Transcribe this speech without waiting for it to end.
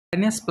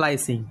RNA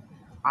splicing.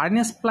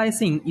 RNA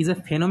splicing is a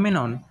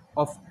phenomenon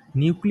of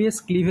nucleus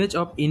cleavage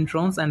of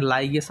introns and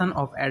ligation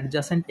of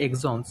adjacent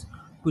exons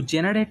to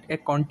generate a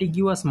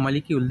contiguous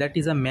molecule that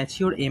is a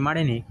mature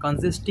mRNA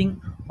consisting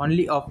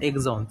only of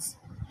exons.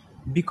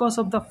 Because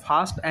of the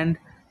first and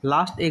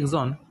last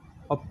exon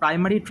of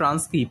primary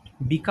transcript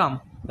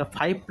become the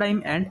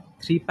 5' and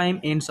 3'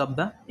 ends of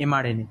the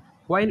mRNA,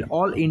 while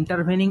all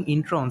intervening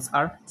introns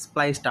are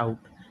spliced out.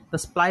 The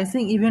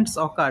splicing events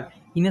occur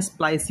in a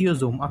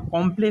spliciosome, a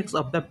complex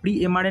of the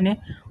pre-mRNA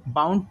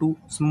bound to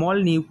small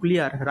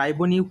nuclear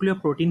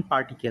ribonucleoprotein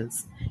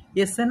particles,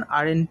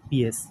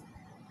 snRNPs.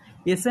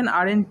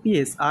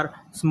 snRNPs are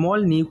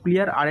small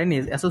nuclear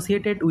RNAs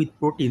associated with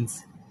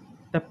proteins.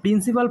 The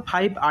principal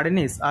 5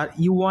 RNAs are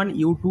U1,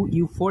 U2,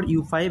 U4,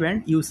 U5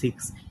 and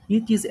U6.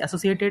 Each is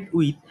associated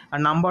with a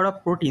number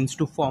of proteins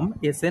to form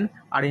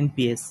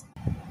snRNPs.